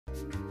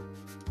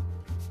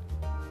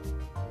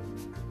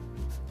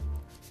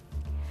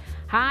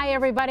Hi,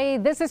 everybody.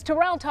 This is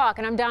Terrell Talk,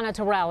 and I'm Donna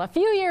Terrell. A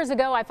few years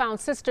ago, I found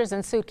Sisters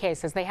in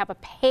Suitcases. They have a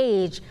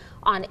page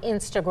on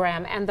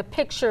Instagram, and the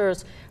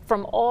pictures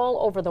from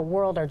all over the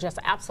world are just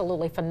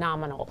absolutely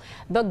phenomenal.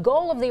 The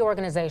goal of the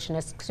organization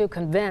is to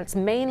convince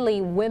mainly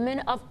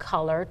women of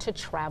color to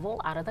travel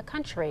out of the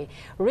country.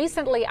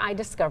 Recently, I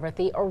discovered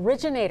the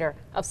originator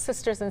of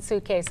Sisters in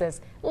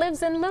Suitcases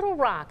lives in Little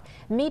Rock.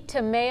 Meet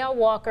Tamaya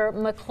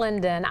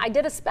McClendon. I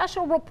did a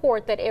special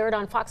report that aired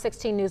on Fox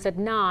 16 News at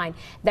 9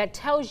 that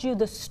tells you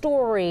the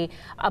story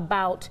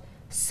about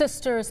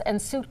Sisters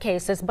and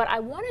Suitcases, but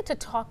I wanted to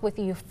talk with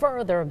you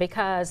further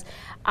because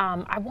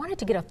I wanted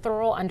to get a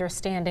thorough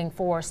understanding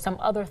for some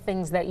other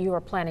things that you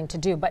are planning to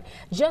do. But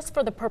just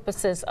for the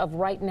purposes of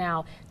right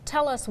now,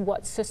 tell us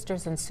what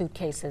Sisters and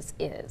Suitcases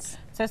is.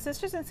 So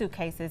Sisters in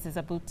Suitcases is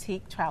a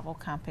boutique travel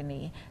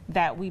company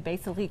that we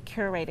basically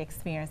curate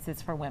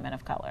experiences for women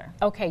of color.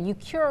 Okay, you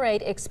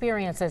curate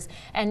experiences,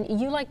 and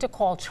you like to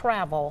call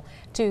travel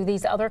to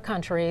these other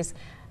countries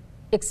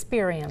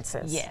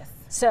experiences. Yes.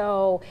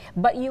 So,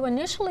 but you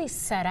initially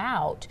set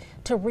out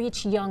to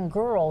reach young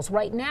girls.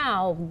 Right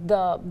now,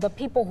 the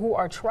people who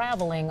are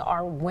traveling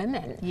are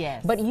women.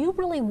 Yes. But you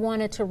really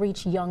wanted to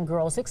reach young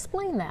girls.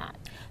 Explain that.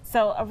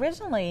 So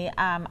originally,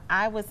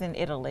 I was in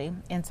Italy,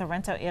 in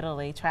Sorrento,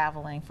 Italy,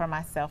 traveling for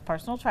myself,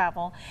 personal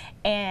travel,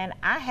 and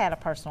I had a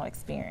personal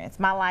experience.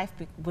 My life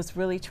was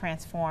really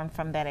transformed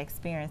from that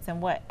experience.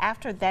 And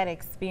after that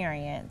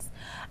experience,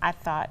 I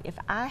thought if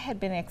I had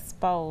been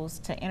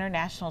exposed to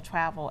international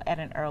travel at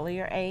an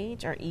earlier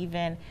age, or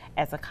even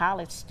as a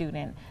college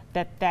student,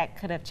 that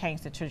could have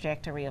changed the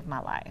trajectory of my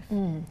life.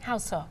 How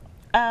so?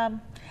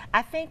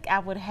 I think I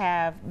would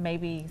have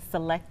maybe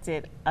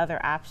selected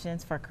other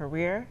options for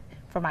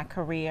my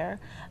career,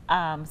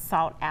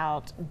 sought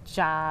out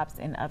jobs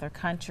in other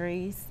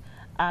countries,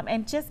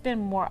 and just been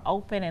more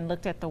open and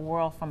looked at the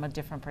world from a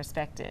different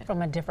perspective.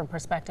 From a different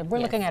perspective. We're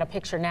Yes. looking at a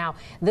picture now.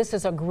 This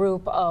is a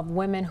group of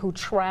women who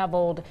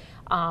traveled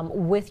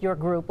with your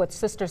group, with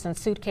Sisters in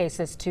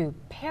Suitcases, to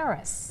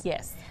Paris.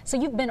 Yes. So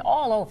you've been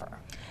all over.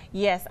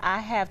 Yes, I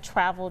have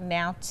traveled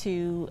now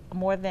to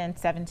more than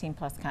 17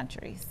 plus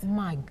countries.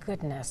 My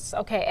goodness.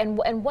 Okay,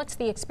 and what's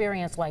the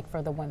experience like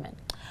for the women?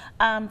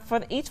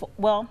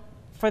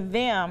 For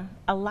them,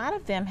 a lot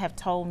of them have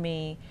told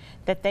me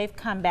that they've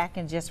come back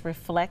and just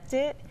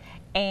reflected,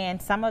 and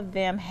some of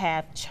them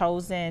have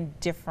chosen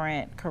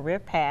different career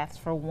paths.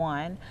 For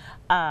one,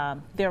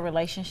 their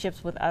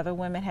relationships with other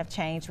women have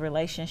changed,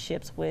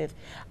 relationships with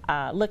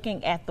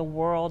looking at the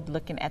world,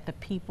 looking at the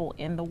people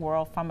in the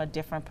world from a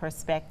different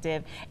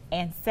perspective,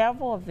 and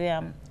several of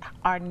them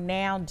are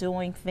now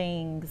doing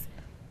things,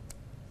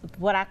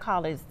 what I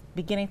call is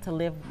beginning to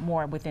live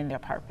more within their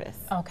purpose.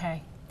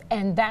 Okay.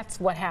 And that's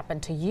what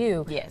happened to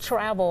you. Yes.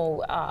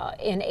 Travel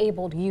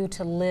enabled you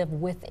to live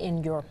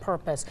within your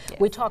purpose. Yes.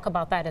 We talk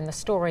about that in the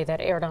story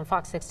that aired on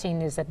Fox 16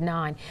 News at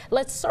 9.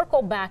 Let's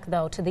circle back,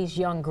 though, to these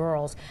young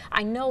girls.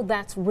 I know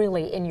that's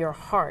really in your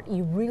heart.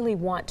 You really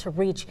want to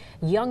reach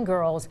young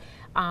girls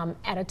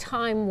at a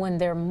time when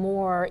they're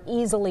more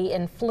easily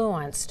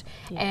influenced.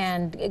 Yes.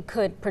 And it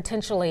could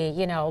potentially,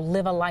 you know,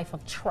 live a life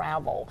of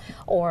travel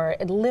or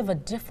live a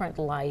different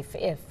life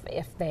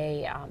if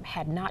they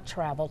had not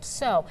traveled.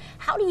 So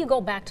how do you go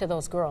back to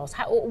those girls?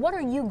 What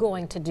are you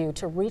going to do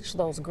to reach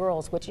those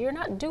girls, which you're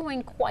not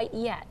doing quite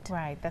yet?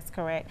 Right, that's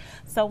correct.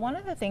 So one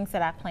of the things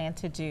that I plan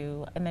to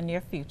do in the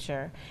near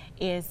future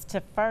is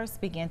to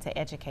first begin to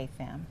educate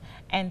them.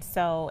 And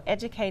so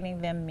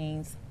educating them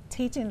means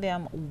teaching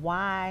them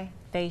why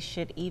they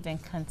should even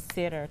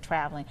consider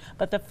traveling.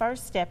 But the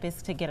first step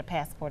is to get a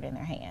passport in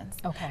their hands.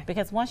 Okay.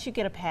 Because once you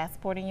get a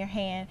passport in your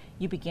hand,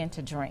 you begin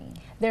to dream.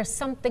 There's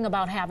something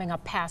about having a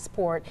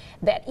passport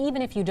that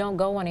even if you don't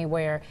go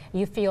anywhere,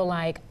 you feel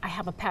like, I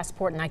have a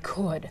passport and I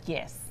could.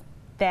 Yes.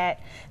 That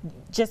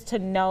just to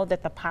know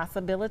that the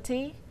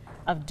possibility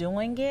of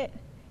doing it,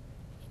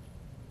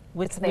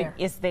 It's there.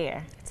 It's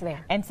there. It's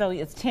there. And so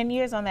it's 10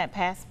 years on that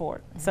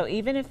passport. Mm-hmm. So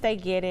even if they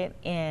get it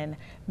in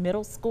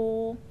middle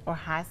school or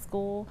high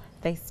school,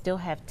 they still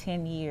have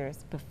 10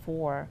 years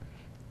before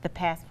the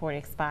passport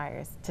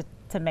expires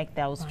to make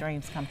those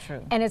dreams come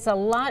true. And it's a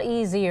lot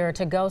easier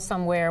to go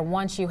somewhere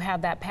once you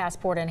have that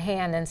passport in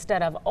hand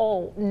instead of,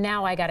 oh,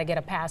 now I got to get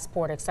a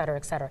passport, et cetera,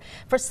 et cetera.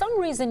 For some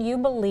reason, you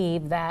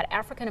believe that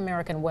African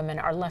American women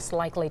are less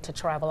likely to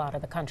travel out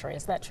of the country.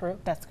 Is that true?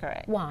 That's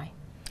correct. Why?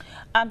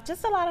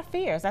 Just a lot of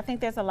fears. I think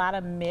there's a lot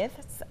of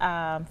myths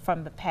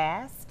from the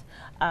past,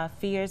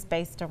 fears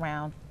based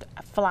around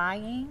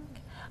flying.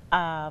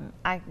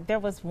 There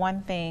was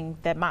one thing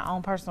that my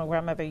own personal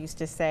grandmother used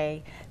to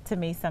say to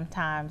me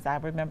sometimes. I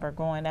remember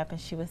growing up,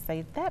 and she would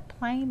say, that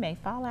plane may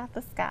fall out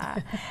the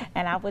sky.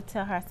 And I would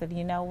tell her, I said,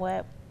 you know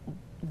what?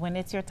 When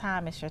it's your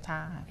time, it's your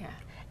time. Yeah.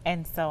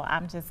 And so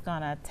I'm just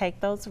going to take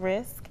those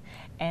risks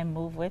and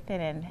move with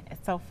it. And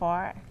so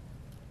far,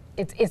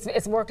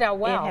 It's worked out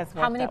well. It has worked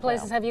How many out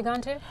places well. have you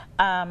gone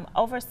to?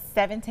 Over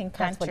 17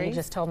 countries. That's what you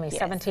just told me, Yes.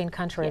 17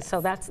 countries. Yes. So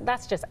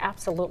that's just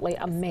absolutely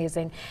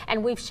amazing.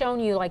 And we've shown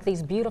you like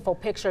these beautiful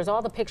pictures.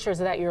 All the pictures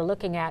that you're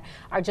looking at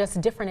are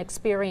just different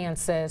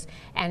experiences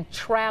and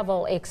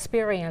travel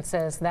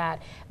experiences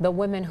that the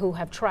women who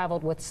have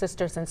traveled with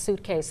Sisters in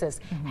Suitcases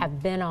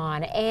have been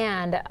on.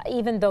 And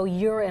even though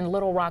you're in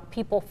Little Rock,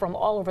 people from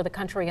all over the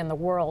country and the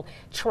world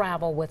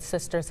travel with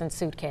Sisters in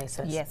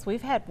Suitcases. Yes,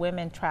 we've had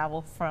women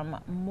travel from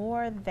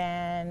more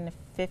than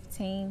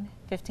 15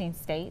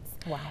 states.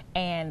 Wow.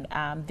 And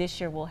this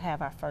year we'll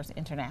have our first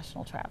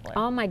international traveler.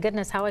 Oh my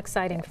goodness, how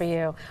exciting for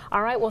you.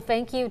 All right, well,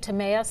 thank you,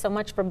 Tamaya, so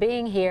much for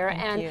being here.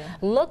 Thank you.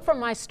 Look for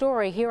my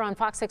story here on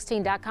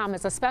Fox16.com.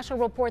 It's a special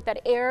report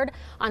that aired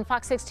on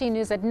Fox 16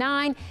 News at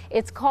 9.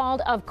 It's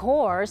called, of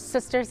course,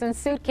 Sisters in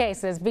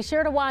Suitcases. Be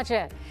sure to watch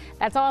it.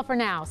 That's all for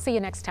now. See you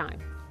next time.